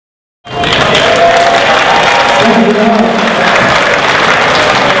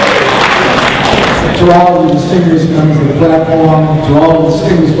to all of the distinguished members of the platform, to all of the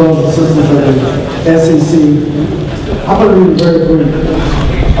distinguished brothers and sisters of the SEC. I'm going to read it very brief.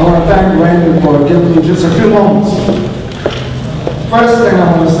 I want to thank Randy for giving me just a few moments. First thing I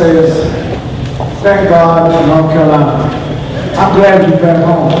want to say is, thank God for North Carolina. I'm glad you're back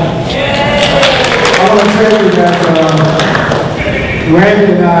home. I want to tell you that Randy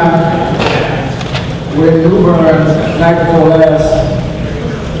and I were in Greensboro the night before last,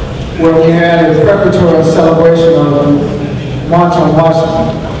 where we had a preparatory celebration of the March on Washington.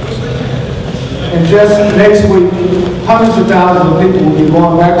 And just next week, hundreds of thousands of people will be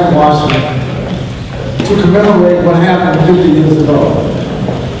going back to Washington to commemorate what happened 50 years ago.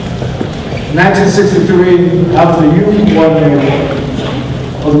 In 1963, I was the youth coordinator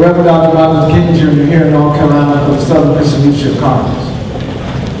of the Reverend Dr. Martin King Jr. here in North Carolina for the Southern Christian Leadership Conference.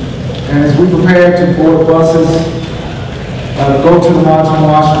 And as we prepared to board buses, go to the March on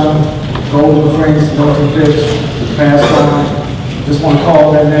Washington, go to the Franks, go to the Fitch, the past time, just want to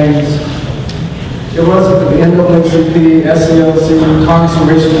call their names. It wasn't the NCDP, SCLC, Congress for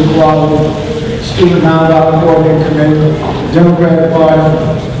Racial Equality, Student Non-Violent Coordinating Committee, Democratic Party.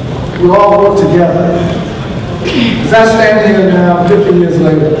 We all work together. As I stand here now, 50 years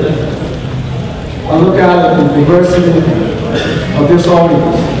later, I look out at the diversity of this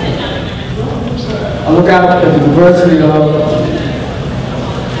audience. I look out at the diversity of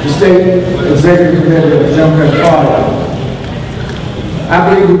the State Executive Committee of the Democratic Party. I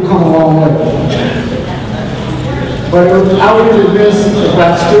believe we've come a long way. But I would be remiss if I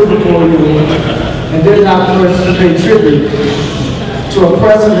stood before you and did not first pay tribute to a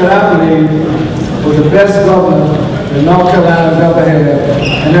person that I believe was the best governor that North Carolina has ever had,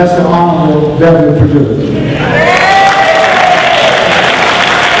 and that's the Honorable Beverly Perdue.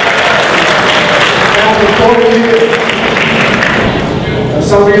 After 40 years,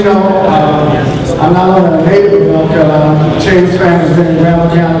 some of you know, I'm not only a native of North Carolina. The Chavis family has been in Graham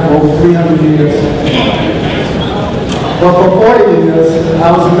County for over 300 years. But for 40 years, I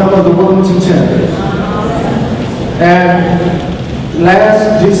was a member of the Wilmington 10. And last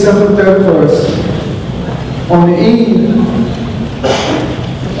December 31st, on the eve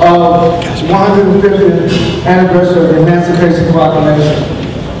of 150th anniversary of the Emancipation Proclamation,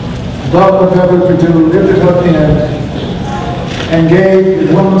 Governor Beverly Perdue lifted her pen and gave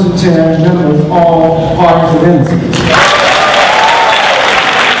the Wilmington 10 members all pardons of innocence.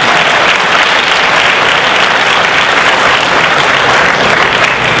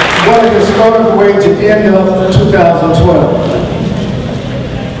 What a historic way to end up 2012.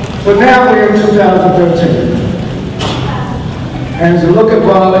 But now we're in 2013. And as you look at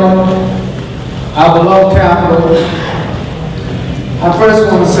Raleigh, our beloved capital, I first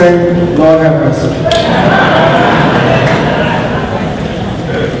want to say, Lord have mercy.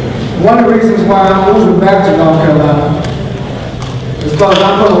 One of the reasons why I'm moving back to North Carolina is because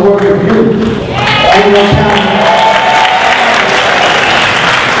I'm going to work with you in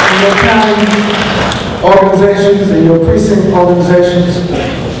your county organizations and your precinct organizations.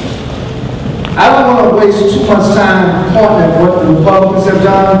 I don't want to waste too much time pointing at what the Republicans have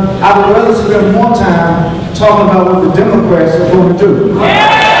done. I would rather spend more time talking about what the Democrats are going to do. What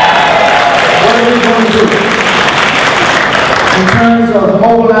are we going to do? In terms of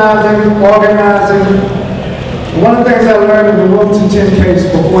mobilizing, organizing, one of the things I learned in the Wilmington 10 case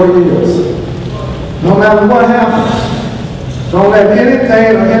for 40 years, no matter what happens, don't let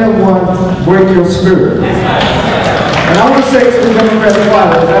anything or anyone break your spirit. And I want to say to the Democratic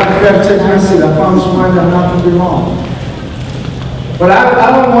Party, I got to take my seat. I promise you right now I'm not going to be wrong. But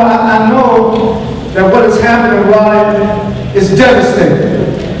I know that what is happening in Raleigh is devastating.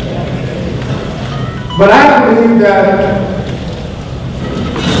 But I believe that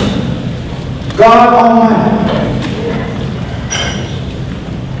God Almighty,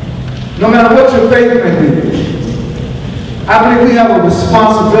 no matter what your faith may be, I believe we have a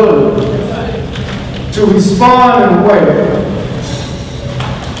responsibility to respond in a way.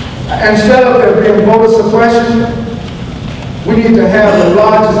 Instead of there being voter suppression, we need to have the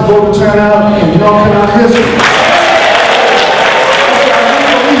largest voter turnout in North Carolina history.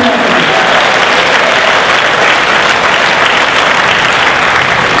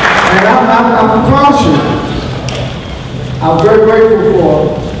 And I promise you, I'm very grateful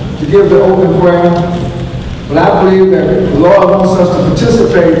to give the open prayer. But I believe that the Lord wants us to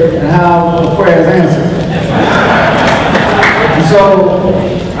participate in how the prayer is answered. And so,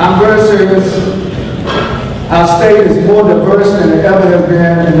 I'm very serious. Our state is more diverse than it ever has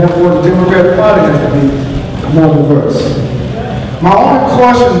been, and therefore the Democratic Party has to be more diverse. My only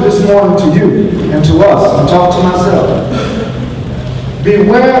caution this morning to you and to us, and talk to myself,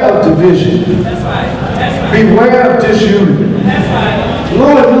 Beware of division. Beware of disunity.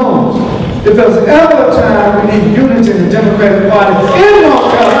 Lord knows, if there's ever a time we need unity in the Democratic Party in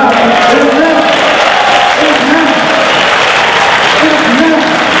North Carolina, it is now. It is now. It is now.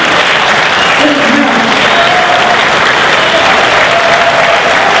 It is now.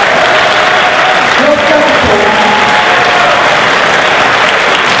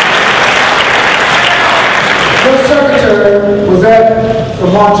 Your secretary was at the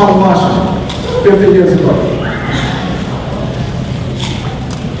March on Washington 50 years ago.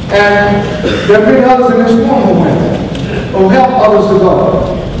 And there have been others in this room who went, who helped others to go.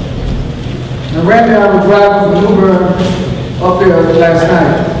 And Randy, I was driving from New Bern up there last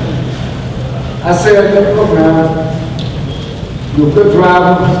night. I said, look man, you're a good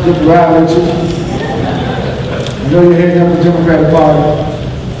driver, it's good to ride with you. I know you're heading up the Democratic Party.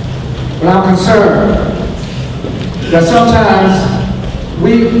 But I'm concerned that sometimes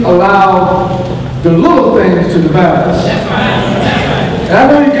we allow the little things to divide us. And I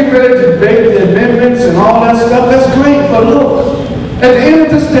know you get ready to debate the amendments and all that stuff, that's great, but look, at the end of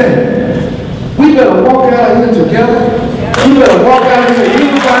this day, we better walk out here together. We better walk